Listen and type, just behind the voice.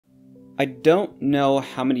I don't know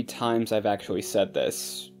how many times I've actually said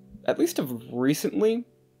this, at least of recently,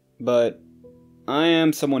 but I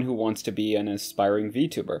am someone who wants to be an aspiring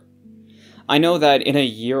VTuber. I know that in a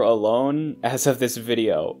year alone, as of this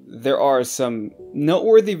video, there are some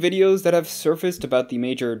noteworthy videos that have surfaced about the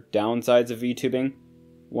major downsides of VTubing,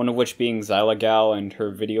 one of which being Zylagal and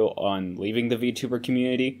her video on leaving the VTuber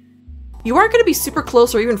community. You aren't going to be super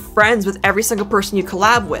close or even friends with every single person you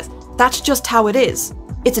collab with. That's just how it is.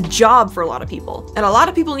 It's a job for a lot of people, and a lot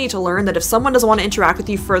of people need to learn that if someone doesn't want to interact with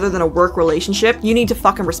you further than a work relationship, you need to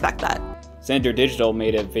fucking respect that. Xander Digital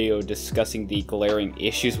made a video discussing the glaring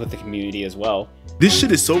issues with the community as well. This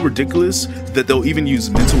shit is so ridiculous that they'll even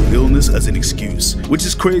use mental illness as an excuse, which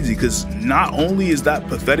is crazy because not only is that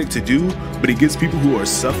pathetic to do, but it gives people who are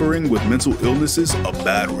suffering with mental illnesses a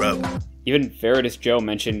bad rep. Even Veritas Joe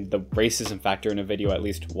mentioned the racism factor in a video at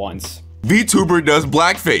least once. VTuber does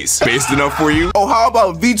blackface. Based enough for you? Oh, how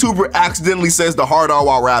about VTuber accidentally says the hard R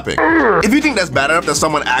while rapping? If you think that's bad enough that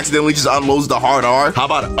someone accidentally just unloads the hard R, how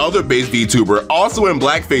about other base VTuber also in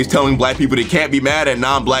blackface telling black people they can't be mad at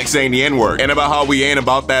non-black saying the N-word? And about how we ain't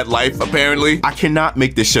about that life, apparently? I cannot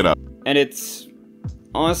make this shit up. And it's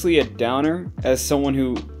honestly a downer as someone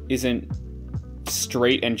who isn't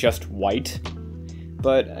straight and just white.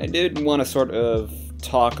 But I did want to sort of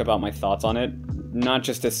talk about my thoughts on it. Not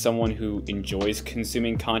just as someone who enjoys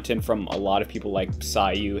consuming content from a lot of people like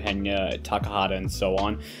Sayu, Henya, Takahata, and so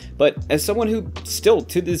on, but as someone who still,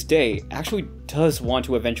 to this day, actually does want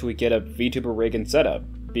to eventually get a VTuber rig and setup,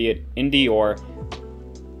 be it indie or,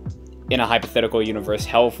 in a hypothetical universe,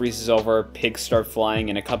 hell freezes over, pigs start flying,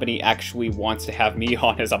 and a company actually wants to have me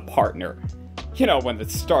on as a partner. You know, when the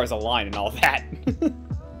stars align and all that.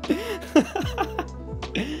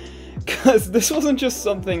 Because this wasn't just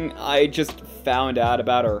something I just found out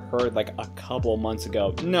about or heard like a couple months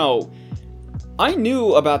ago. No, I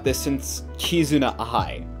knew about this since Kizuna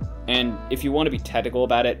Ai. And if you want to be technical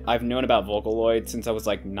about it, I've known about Vocaloid since I was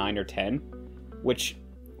like 9 or 10, which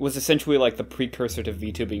was essentially like the precursor to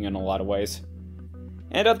VTubing in a lot of ways.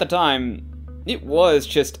 And at the time, it was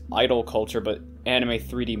just idol culture but anime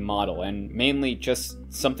 3D model, and mainly just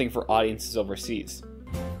something for audiences overseas.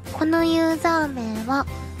 このユーザー名は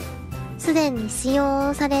すでに使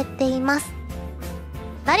用されています。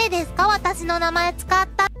誰ですか私の名前使っ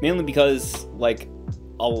た Mainly because, like,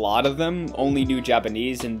 a lot of them only knew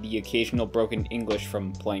Japanese and the occasional broken English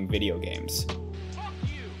from playing video games. Fuck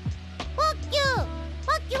you! Fuck you!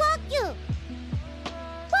 Fuck you! Fuck you!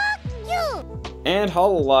 Fuck you! And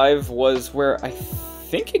Hololive was where I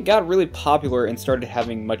think it got really popular and started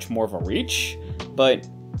having much more of a reach, but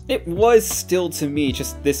it was still, to me,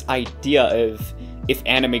 just this idea of if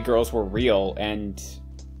anime girls were real, and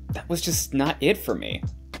that was just not it for me.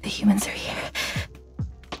 The humans are here.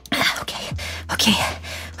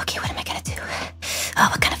 Okay, what am I gonna do?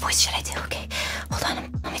 What kind of voice should I do? Okay, hold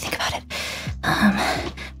on, let me think about it.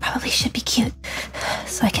 Probably should be cute,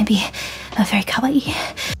 so I can be very kawaii.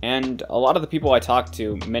 And a lot of the people I talked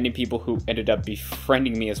to, many people who ended up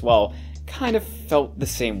befriending me as well, kind of felt the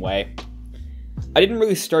same way. I didn't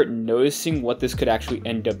really start noticing what this could actually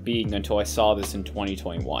end up being until I saw this in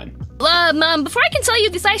 2021. Before I can sell you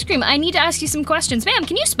this ice cream, I need to ask you some questions. Ma'am,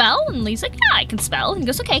 can you spell? And Lee's like, yeah, I can spell. And he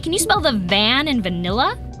goes, okay, can you spell the van and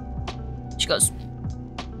vanilla? She goes,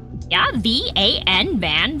 yeah, V-A-N,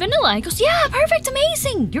 van, vanilla. He goes, yeah, perfect,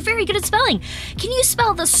 amazing. You're very good at spelling. Can you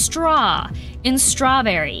spell the straw in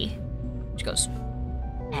strawberry? She goes,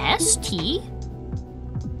 S-T-R-A-W,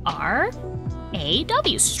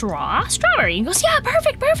 straw, strawberry. He goes, yeah,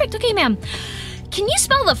 perfect, okay, ma'am. Can you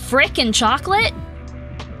spell the frick in chocolate?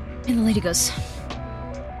 And the lady goes,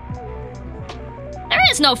 there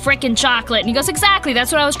is no frickin' chocolate. And he goes, exactly,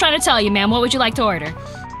 that's what I was trying to tell you, ma'am. What would you like to order?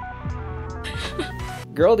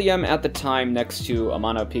 Girl DM at the time next to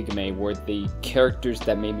Amano Pigame were the characters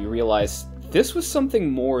that made me realize this was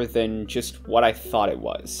something more than just what I thought it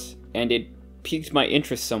was. And it piqued my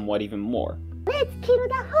interest somewhat even more. Let's kill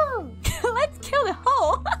the hole! Let's kill the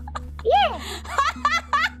hole! Yeah!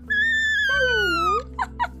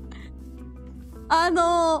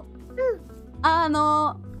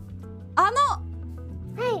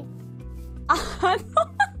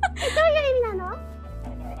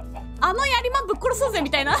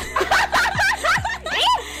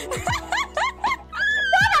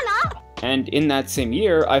 And in that same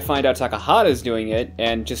year, I find out Takahata's doing it,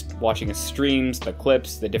 and just watching his streams, the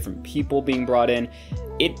clips, the different people being brought in,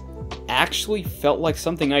 it actually felt like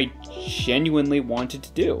something I genuinely wanted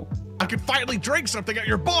to do. I could finally drink something at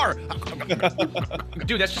your bar!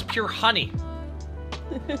 Dude, that's just pure honey.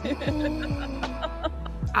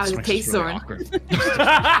 I was This a makes this really Paysorn.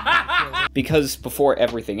 awkward. Because before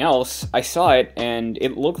everything else, I saw it and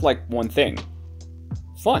it looked like one thing.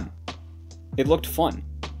 Fun. It looked fun.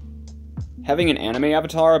 Having an anime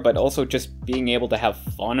avatar, but also just being able to have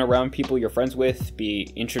fun around people you're friends with,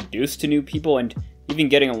 be introduced to new people, and even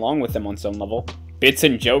getting along with them on some level. Bits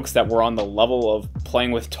and jokes that were on the level of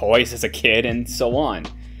playing with toys as a kid, and so on.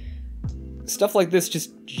 Stuff like this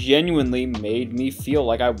just genuinely made me feel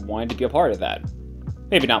like I wanted to be a part of that.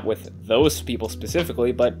 Maybe not with those people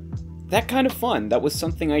specifically, but that kind of fun, that was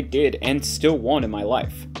something I did and still want in my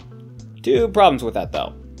life. 2 problems with that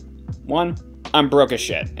though. 1, I'm broke as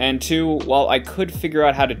shit, and 2, while I could figure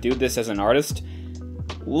out how to do this as an artist,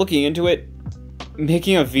 looking into it,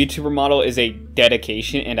 making a VTuber model is a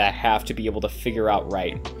dedication and I have to be able to figure out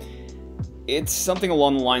right. It's something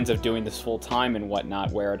along the lines of doing this full time and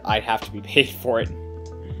whatnot, where I'd have to be paid for it.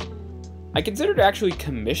 I considered actually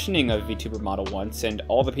commissioning a VTuber model once, and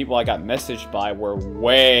all the people I got messaged by were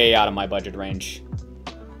way out of my budget range.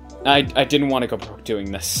 I didn't want to go broke doing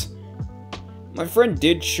this. My friend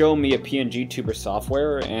did show me a PNG tuber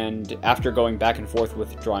software, and after going back and forth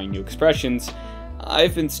with drawing new expressions,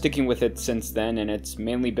 I've been sticking with it since then, and it's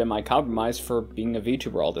mainly been my compromise for being a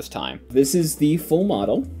VTuber all this time. This is the full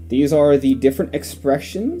model. These are the different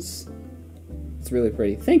expressions. It's really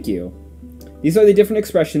pretty. Thank you. These are the different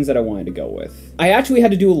expressions that I wanted to go with. I actually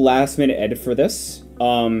had to do a last-minute edit for this.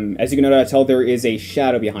 As you can tell, there is a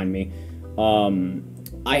shadow behind me.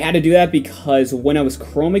 I had to do that because when I was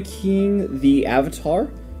chroma keying the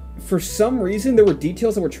avatar, for some reason there were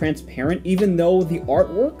details that were transparent, even though the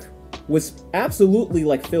artwork was absolutely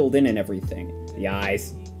like filled in and everything. The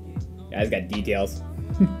eyes. The eyes got details.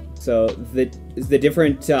 So the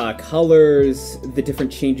different colors, the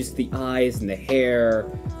different changes to the eyes and the hair.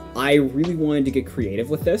 I really wanted to get creative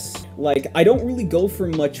with this. Like, I don't really go for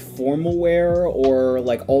much formal wear or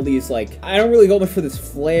like all these like, I don't really go much for this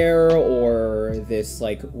flair or this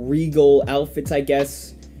like regal outfits, I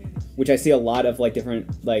guess, which I see a lot of like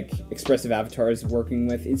different like expressive avatars working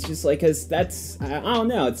with. It's just like, cause that's, I don't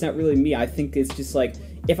know, it's not really me. I think it's just like,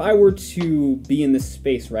 if I were to be in this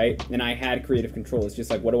space, right, and I had creative control, it's just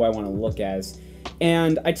like, what do I want to look as?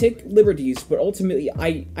 And I take liberties, but ultimately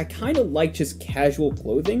I kind of like just casual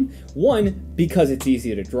clothing. 1, because it's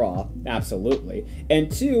easy to draw, absolutely.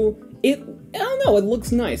 And 2, I don't know, it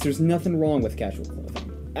looks nice. There's nothing wrong with casual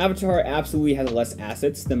clothing. Avatar absolutely has less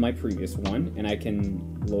assets than my previous one, and I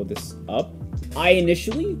can load this up. I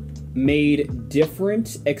initially made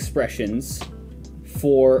different expressions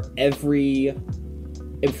for every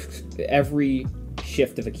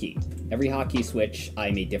shift of a key. Every hotkey switch,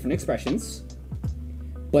 I made different expressions.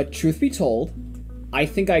 But truth be told, I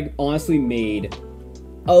think I honestly made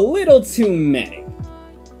a little too many.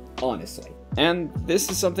 Honestly. And this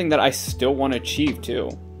is something that I still want to achieve too,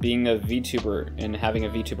 being a VTuber and having a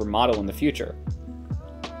VTuber model in the future.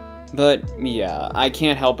 But yeah, I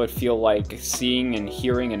can't help but feel like seeing and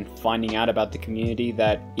hearing and finding out about the community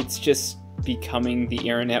that it's just becoming the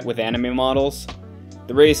internet with anime models.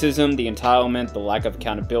 The racism, the entitlement, the lack of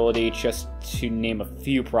accountability, just to name a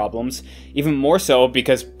few problems. Even more so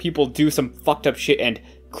because people do some fucked up shit and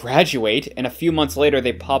graduate, and a few months later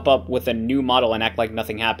they pop up with a new model and act like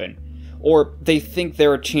nothing happened. Or they think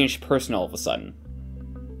they're a changed person all of a sudden.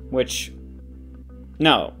 Which,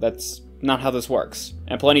 no, that's not how this works.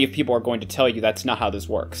 And plenty of people are going to tell you that's not how this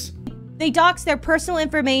works. They dox their personal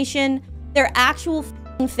information, their actual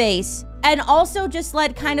face, and also just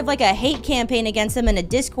led kind of like a hate campaign against them in a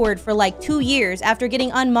Discord for like 2 years after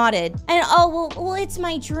getting unmodded. And oh, well, it's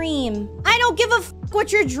my dream. I don't give a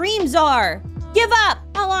what your dreams are. Give up.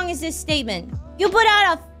 How long is this statement? You put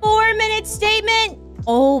out a 4-minute statement?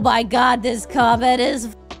 Oh my god, this comment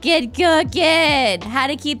is fucking cooking. How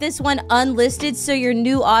to keep this one unlisted so your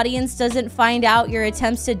new audience doesn't find out your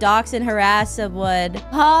attempts to dox and harass someone.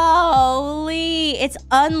 Holy, it's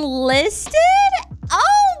unlisted?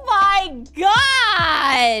 Oh my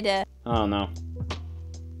god! I don't know.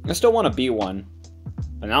 I still want to be one,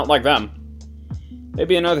 but not like them.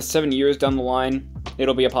 Maybe another 7 years down the line,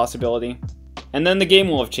 it'll be a possibility. And then the game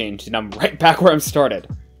will have changed, and I'm right back where I started.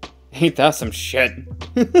 Ain't that some shit?